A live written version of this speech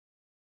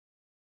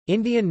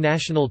Indian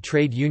National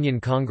Trade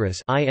Union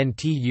Congress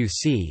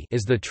 (INTUC)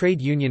 is the trade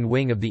union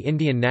wing of the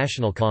Indian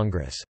National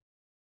Congress.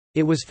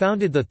 It was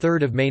founded 3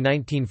 May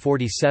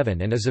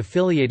 1947 and is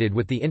affiliated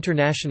with the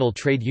International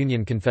Trade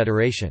Union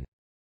Confederation.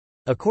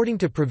 According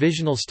to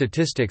provisional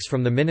statistics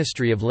from the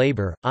Ministry of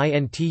Labour,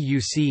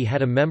 INTUC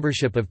had a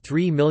membership of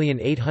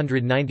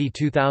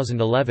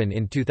 3,892,011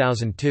 in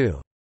 2002.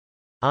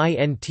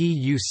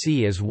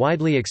 INTUC is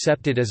widely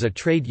accepted as a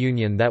trade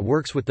union that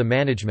works with the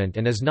management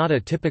and is not a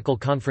typical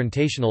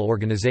confrontational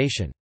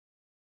organization.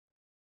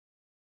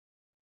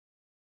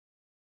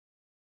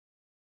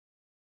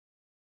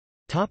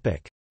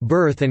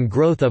 Birth and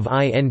growth of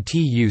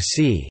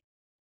INTUC.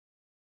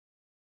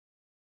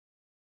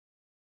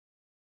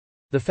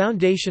 The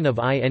foundation of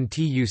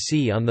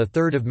INTUC on 3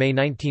 May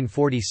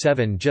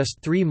 1947,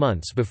 just 3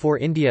 months before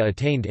India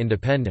attained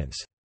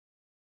independence.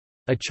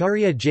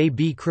 Acharya J.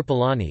 B.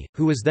 Kripalani,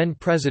 who was then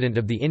president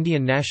of the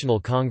Indian National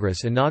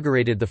Congress,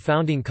 inaugurated the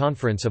founding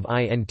conference of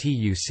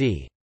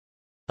INTUC.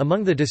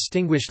 Among the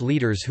distinguished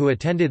leaders who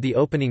attended the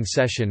opening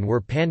session were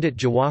Pandit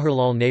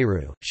Jawaharlal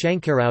Nehru,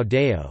 Shankarrao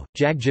Deo,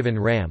 Jagjivan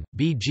Ram,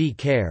 B. G.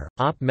 Kher,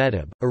 Op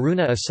Mehtab,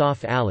 Aruna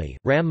Asaf Ali,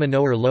 Ram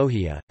Manohar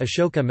Lohia,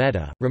 Ashoka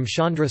Mehta,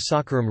 Ramchandra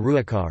Sakaram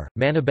Ruekar,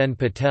 Manaben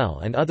Patel,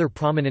 and other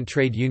prominent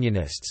trade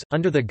unionists.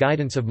 Under the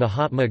guidance of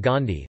Mahatma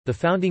Gandhi, the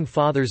founding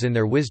fathers in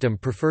their wisdom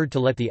preferred to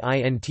let the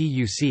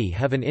INTUC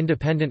have an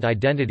independent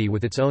identity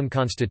with its own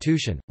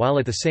constitution, while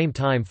at the same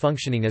time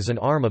functioning as an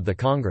arm of the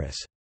Congress.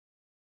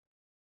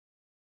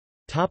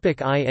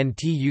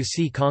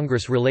 INTUC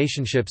Congress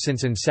relationship.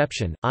 Since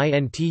inception,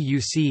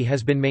 INTUC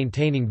has been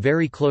maintaining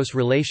very close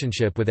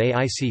relationship with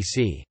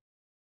AICC.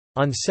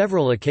 On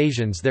several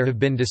occasions there have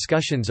been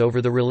discussions over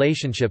the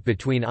relationship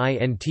between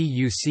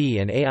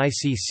INTUC and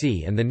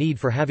AICC and the need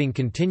for having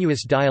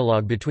continuous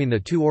dialogue between the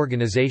two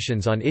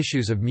organizations on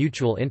issues of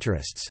mutual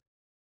interests.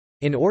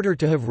 In order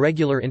to have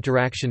regular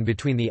interaction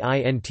between the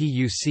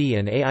INTUC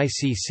and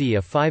AICC,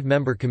 a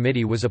 5-member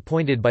committee was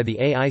appointed by the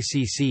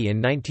AICC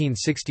in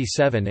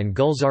 1967 and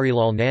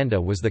Gulzarilal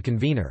Nanda was the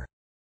convener.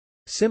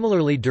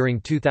 Similarly, during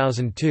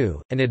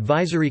 2002, an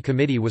advisory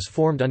committee was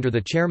formed under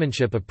the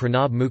chairmanship of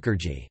Pranab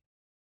Mukherjee.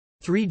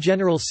 3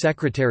 general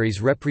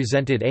secretaries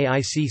represented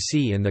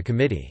AICC in the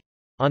committee.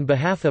 On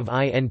behalf of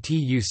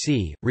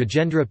INTUC,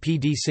 Rajendra P.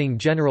 D. Singh,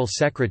 General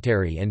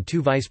Secretary, and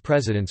 2 vice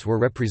presidents were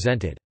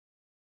represented.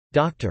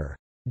 Dr.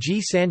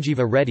 G.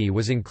 Sanjeeva Reddy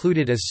was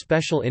included as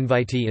special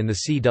invitee in the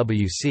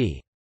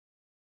CWC.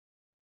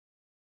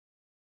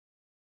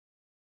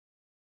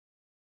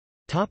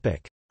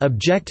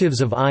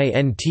 Objectives of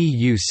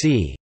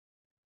INTUC.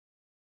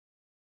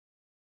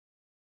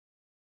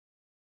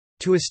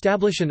 To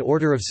establish an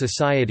order of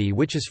society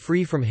which is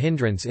free from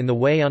hindrance in the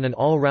way on an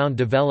all-round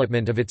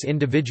development of its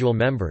individual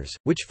members,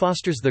 which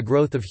fosters the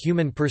growth of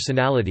human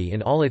personality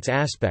in all its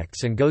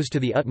aspects and goes to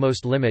the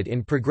utmost limit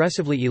in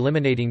progressively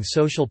eliminating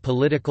social,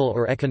 political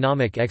or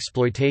economic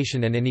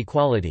exploitation and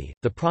inequality,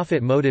 the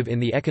profit motive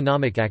in the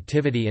economic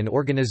activity and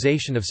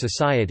organization of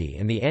society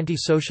and the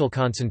anti-social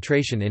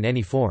concentration in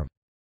any form.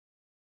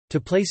 To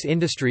place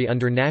industry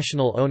under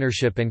national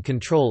ownership and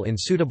control in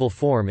suitable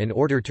form in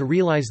order to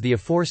realize the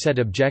aforesaid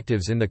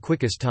objectives in the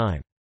quickest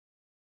time.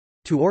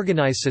 To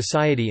organize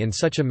society in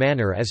such a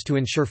manner as to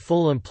ensure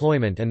full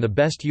employment and the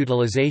best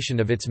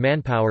utilization of its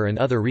manpower and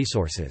other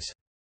resources.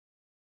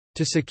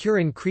 To secure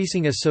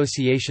increasing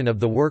association of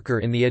the worker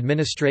in the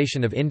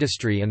administration of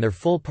industry and their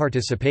full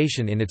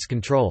participation in its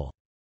control.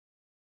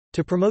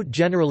 To promote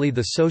generally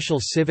the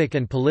social, civic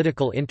and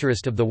political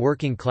interest of the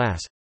working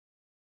class.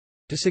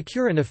 To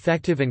secure an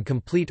effective and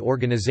complete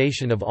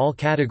organization of all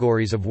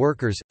categories of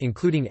workers,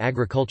 including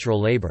agricultural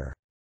labor.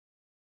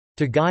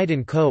 To guide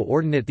and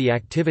co-ordinate the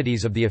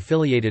activities of the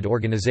affiliated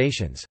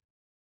organizations.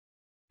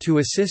 To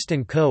assist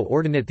and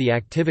co-ordinate the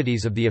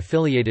activities of the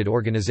affiliated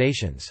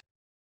organizations.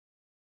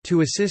 To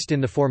assist in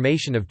the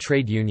formation of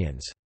trade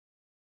unions.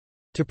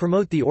 To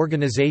promote the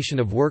organization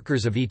of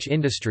workers of each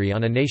industry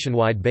on a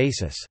nationwide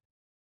basis.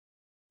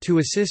 To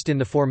assist in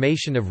the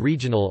formation of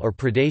regional or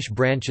Pradesh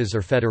branches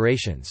or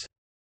federations.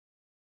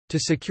 To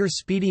secure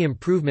speedy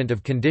improvement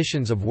of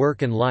conditions of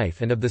work and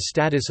life and of the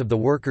status of the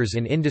workers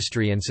in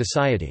industry and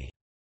society.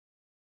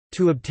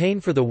 To obtain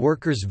for the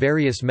workers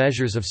various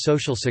measures of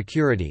social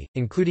security,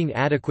 including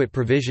adequate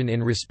provision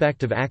in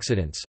respect of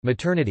accidents,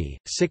 maternity,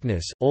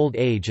 sickness, old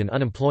age and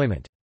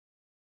unemployment.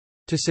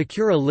 To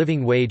secure a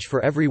living wage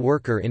for every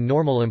worker in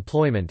normal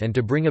employment and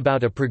to bring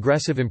about a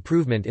progressive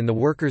improvement in the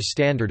workers'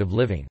 standard of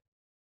living.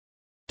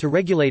 To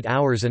regulate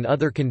hours and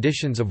other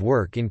conditions of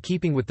work in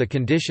keeping with the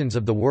conditions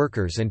of the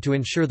workers and to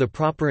ensure the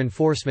proper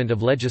enforcement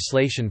of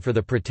legislation for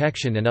the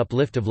protection and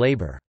uplift of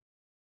labor.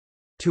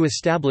 To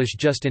establish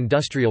just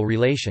industrial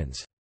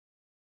relations.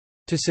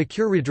 To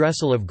secure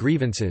redressal of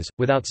grievances,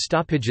 without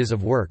stoppages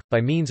of work,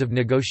 by means of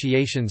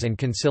negotiations and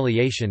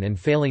conciliation and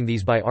failing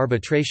these by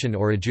arbitration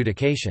or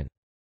adjudication.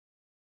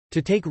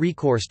 To take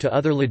recourse to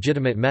other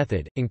legitimate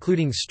method,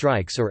 including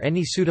strikes or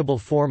any suitable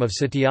form of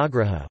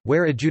satyagraha,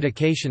 where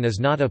adjudication is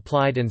not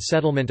applied and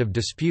settlement of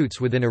disputes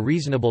within a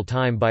reasonable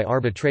time by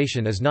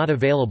arbitration is not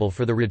available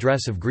for the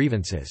redress of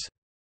grievances.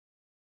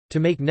 To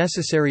make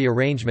necessary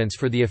arrangements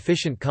for the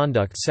efficient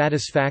conduct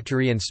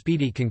satisfactory and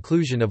speedy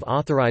conclusion of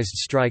authorized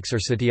strikes or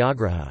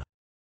satyagraha.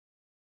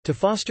 To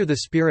foster the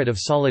spirit of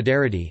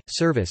solidarity,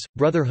 service,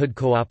 brotherhood,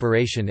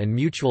 cooperation and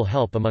mutual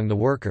help among the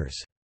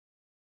workers.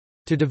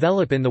 To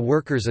develop in the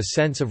workers a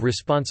sense of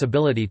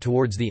responsibility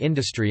towards the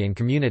industry and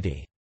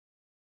community.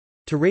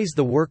 To raise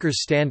the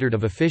workers' standard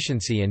of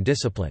efficiency and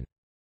discipline.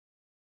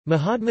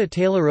 Mahatma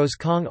Tailoros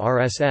Cong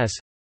RSS,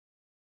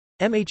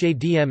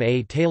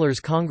 MHADMA Tailors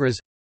Congress,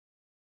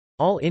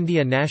 All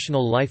India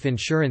National Life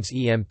Insurance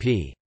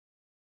EMP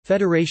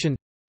Federation,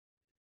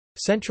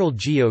 Central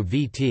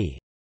GOVT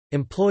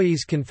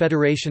Employees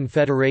Confederation,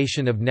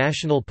 Federation of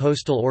National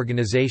Postal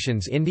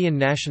Organizations, Indian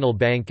National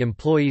Bank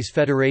Employees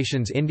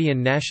Federations,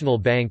 Indian National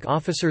Bank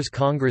Officers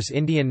Congress,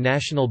 Indian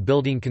National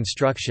Building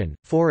Construction,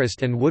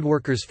 Forest and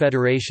Woodworkers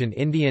Federation,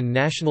 Indian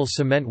National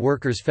Cement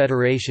Workers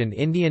Federation,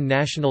 Indian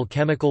National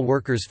Chemical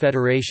Workers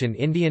Federation,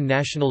 Indian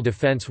National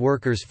Defence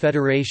Workers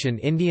Federation,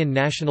 Indian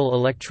National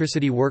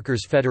Electricity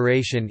Workers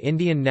Federation,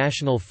 Indian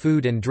National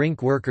Food and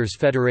Drink Workers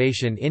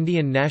Federation,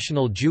 Indian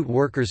National Jute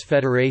Workers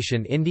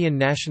Federation, Indian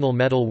National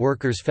Metal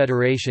Workers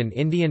Federation,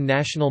 Indian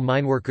National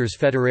Mineworkers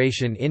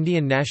Federation,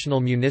 Indian National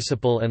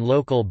Municipal and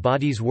Local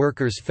Bodies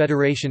Workers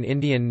Federation,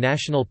 Indian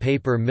National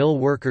Paper Mill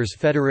Workers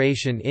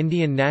Federation,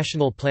 Indian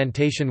National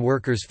Plantation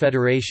Workers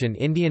Federation,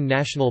 Indian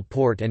National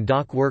Port and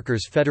Dock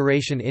Workers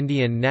Federation,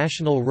 Indian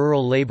National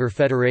Rural Labour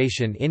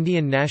Federation,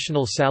 Indian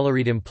National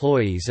Salaried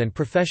Employees and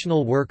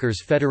Professional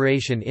Workers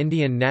Federation,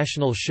 Indian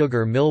National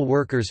Sugar Mill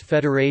Workers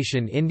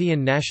Federation,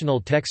 Indian National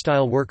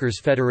Textile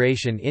Workers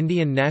Federation,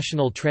 Indian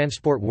National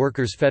Transport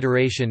Workers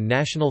Federation,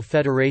 National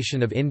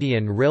Federation of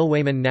Indian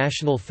Railwaymen,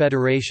 National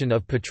Federation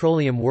of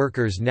Petroleum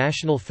Workers,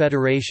 National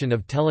Federation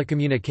of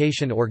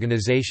Telecommunication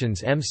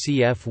Organizations,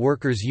 MCF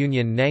Workers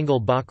Union,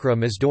 Nangal Bakra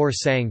Mazdoor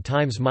Sang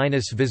Times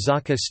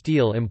Visakha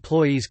Steel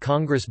Employees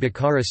Congress,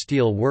 Bokaro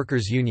Steel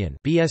Workers Union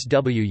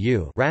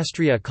BSWU,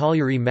 Rastriya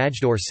Kalyari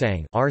Majdoor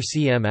Sang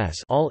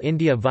RCMS, All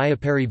India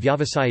Vyapari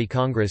Vyavasayi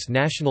Congress,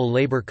 National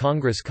Labour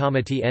Congress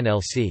Committee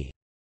NLC.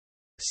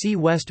 See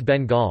West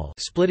Bengal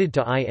splitted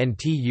to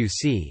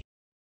INTUC,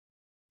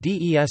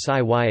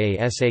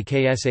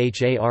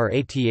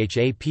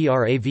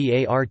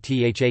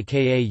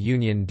 DESIYASAKSHARATHAPRAVARTHAKA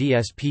Union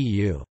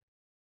DSPU.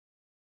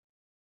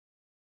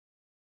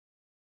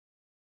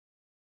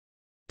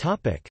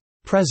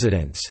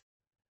 Presidents.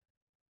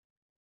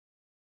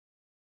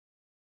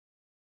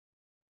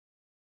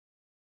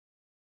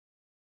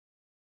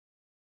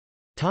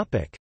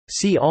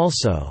 See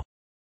also: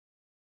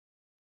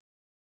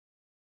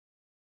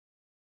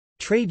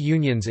 Trade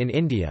unions in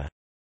India,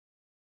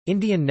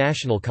 Indian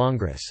National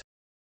Congress.